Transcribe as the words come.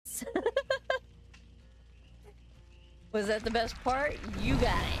Was that the best part? You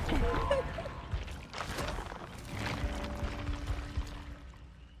got it.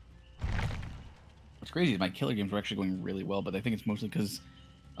 What's crazy is my killer games were actually going really well, but I think it's mostly because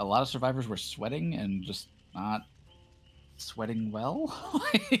a lot of survivors were sweating and just not sweating well.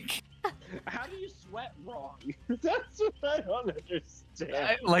 Like, how do you sweat wrong? That's what I don't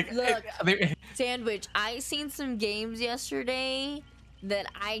understand. Look, Sandwich, I seen some games yesterday that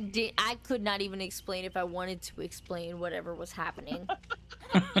I could not even explain if I wanted to explain whatever was happening.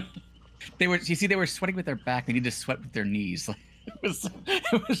 they were sweating with their back. They need to sweat with their knees. Like,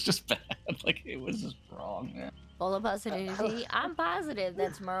 it was just bad. Like, it was just wrong, man. Full of positivity. I'm positive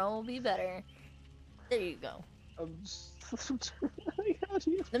that tomorrow will be better. There you go.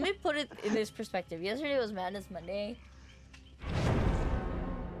 Let me put it in this perspective. Yesterday was Madness Monday.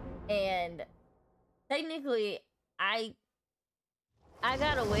 And technically, I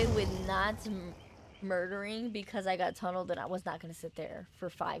got away with not murdering because I got tunneled and I was not going to sit there for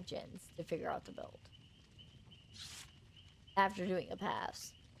 5 gens to figure out the build. After doing a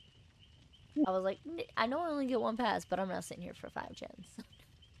pass. I was like, I know I only get 1 pass, but I'm not sitting here for 5 gens.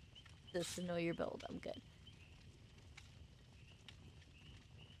 Just to know your build, I'm good.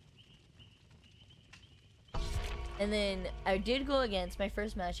 And then I did go against my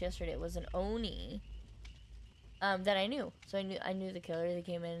first match yesterday. It was an Oni that I knew. So I knew the killer. They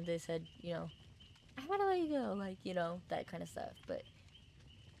came in and they said, you know, I gotta let you go, like, you know, that kind of stuff. But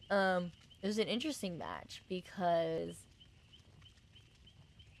it was an interesting match because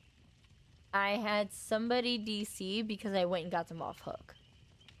I had somebody DC because I went and got them off hook.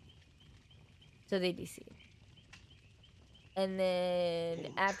 So they DC'd. And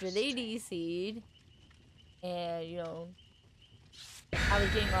then after they DC'd, and, you know, I was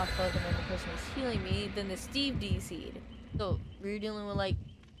getting off hook and then the person was healing me, then the Steve DC'd. So we were dealing with, like,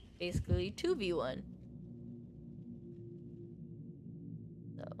 basically 2v1.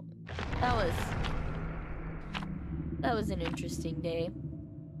 So that was an interesting day.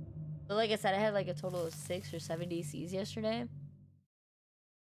 But like I said, I had like a total of 6 or 7 DCs yesterday.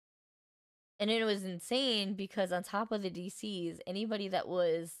 And it was insane because on top of the DCs, anybody that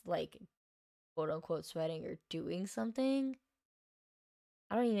was like quote unquote sweating or doing something,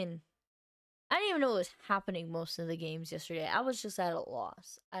 I didn't even know what was happening most of the games yesterday. I was just at a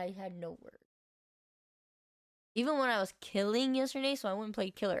loss. I had no word. Even when I was killing yesterday, so I went and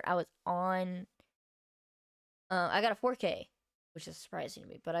played killer, I was on I got a 4K, which is surprising to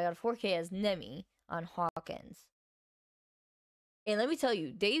me, but I got a 4K as Nemi on Hawkins. And let me tell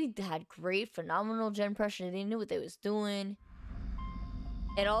you, they had great, phenomenal gen pressure. They knew what they was doing.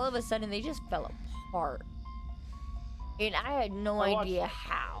 And all of a sudden, they just fell apart. And I had no idea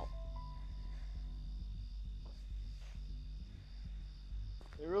how.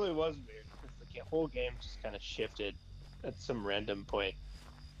 It really was weird, because the whole game just kind of shifted at some random point.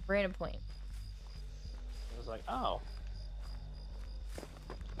 Random point. I was like, oh.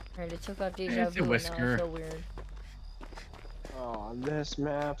 Alright, it took out Deja Vu, and now I feel weird. Oh, on this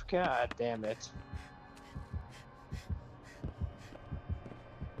map, god damn it.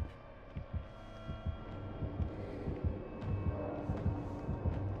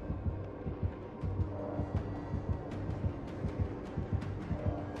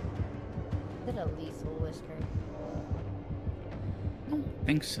 Is it a lethal whisker? I don't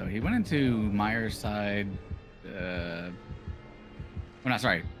think so. He went into Myers' side. Well, not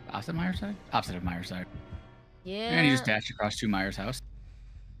sorry. Opposite Myers' side? Opposite of Myers' side. Yeah. And he just dashed across to Myers' house.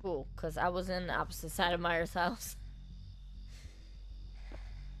 Cool, because I was in the opposite side of Myers' house.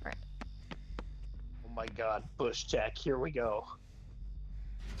 Right. Oh my god, bush tech, here we go.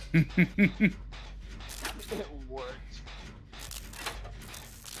 It worked.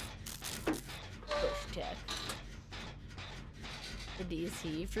 Bush tech. The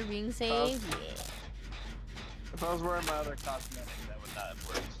DC for being saved? Yeah. If I was wearing my other cosmetic, that would not have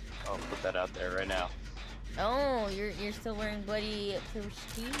worked. I'll put that out there right now. Oh, you're still wearing bloody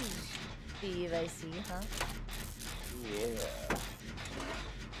prestige, Steve, I see, huh? Yeah.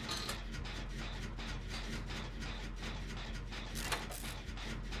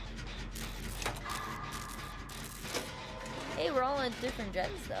 Hey, we're all in different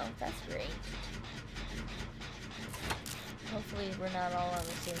gens, though. That's great. Hopefully, we're not all on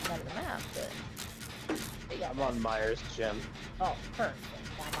the same side of the map, but yeah. I'm on Myers' gem. Oh, perfect.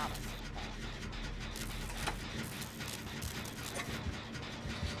 I'm on it.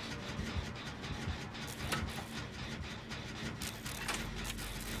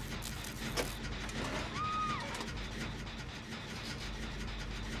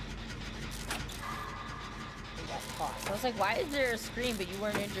 I was like, why is there a scream, but you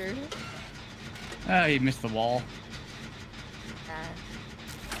weren't injured? He missed the wall.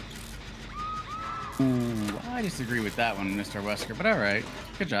 Ooh, I disagree with that one, Mr. Wesker, but alright.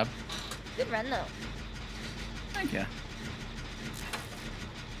 Good job. Good run, though. Thank you.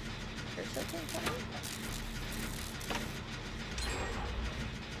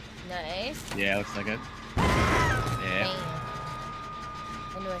 Nice. Yeah, looks like it. Yeah. Dang.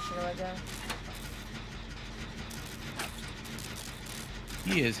 I knew I should have let go.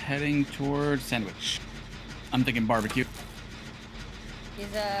 He is heading towards sandwich. I'm thinking barbecue.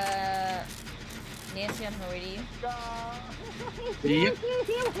 Is Nancy on her way to you? Yep.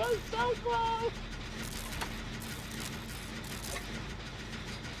 It was so close.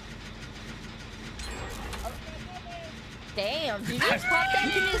 Damn, did you just pop that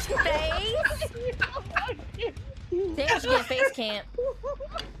in his face? Sandwich getting face camp.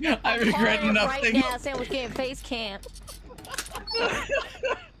 I regret Calling it nothing. right now, Sandwich getting face camp.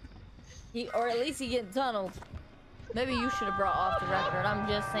 Or at least he getting tunneled. Maybe you should have brought off the record. I'm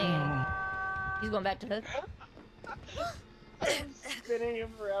just saying. He's going back to hook. I'm spinning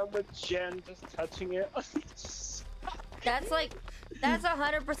him around with Jen, just touching it. That's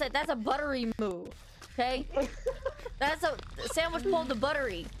 100%. That's a buttery move. Okay? That's a Sandwich pulled the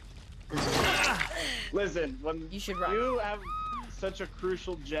buttery. Listen, when You should run. you have such a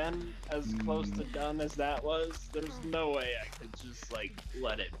crucial gen as close to done as that was, there's no way I could just like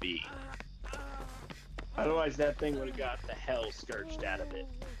let it be. Otherwise, that thing would have got the hell scourged out of it.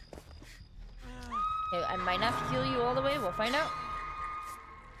 Okay, I might not heal you all the way. We'll find out.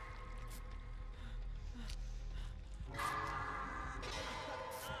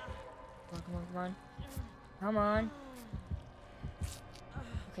 Come on, come on. Come on.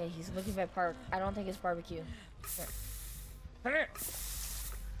 Okay, he's looking for park. I don't think it's barbecue. Here. Come here.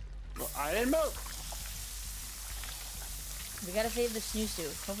 Well, I didn't move. We gotta save the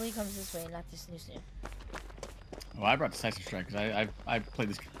snoo-snoo. Hopefully he comes this way, not the snoo-snoo. Well, I brought decisive strike because I played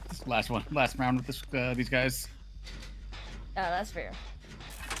this last round with these guys. Oh, that's fair.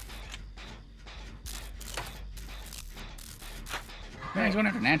 Yeah, he's going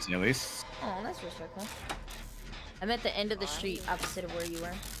after Nancy at least. Oh, that's respectful. I'm at the end of the street, opposite of where you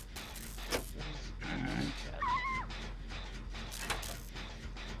were.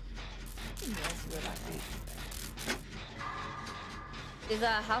 Is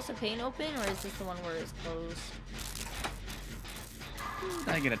House of Pain open, or is this the one where it's closed?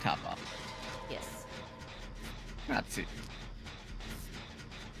 I get a top off. Yes. That's it.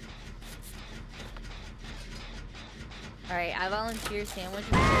 Alright, I volunteer Sandwich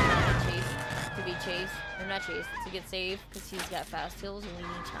to be chased. Or not chased, to get saved, because he's got fast heals and we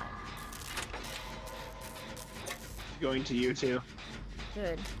need time. Going to you too.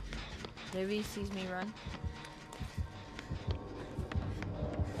 Good. Maybe he sees me run.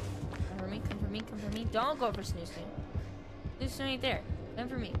 Come for me, come for me, come for me. Don't go for Snoo-Snoo. Snoo-Snoo ain't there. Come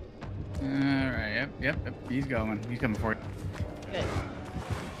for me. Alright, yep. He's going. He's coming for it. Good.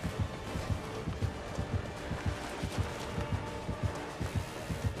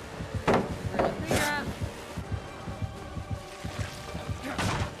 We're gonna pre-drop.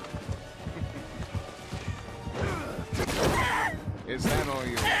 Is that all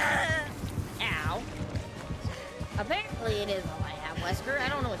you Ow. Apparently it is all I have, Wesker. I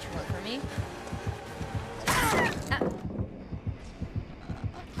don't know what you want from me.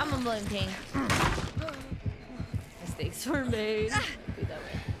 I'm gonna blame King. Mistakes were made. Be that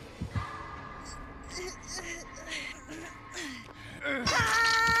way.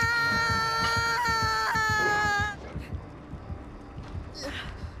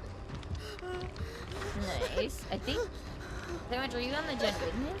 Nice. I think. Sandwich, are you on the gen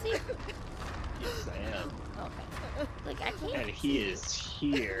with Nancy? Yes, I am. Okay. Like, I can't. And he is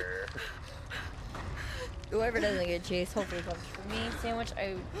here. Whoever doesn't get chased, hopefully comes for me. Sandwich,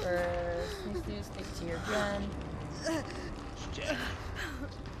 stick to your gun. Jen.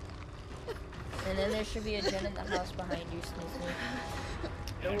 And then there should be a gen in the house behind you, Snoo-Snoo.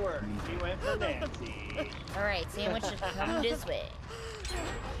 Don't worry, he went for Nancy. Alright, Sandwich, just come this way.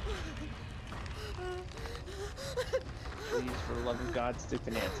 Please, for the love of God, stick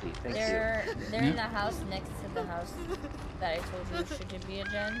to Nancy. Thank They're in the house next to the house that I told you should be a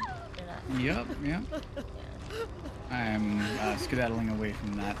gen. They're not. Yep. Yeah. I'm skedaddling away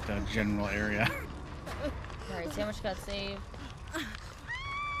from that general area. Alright, Sandwich got saved.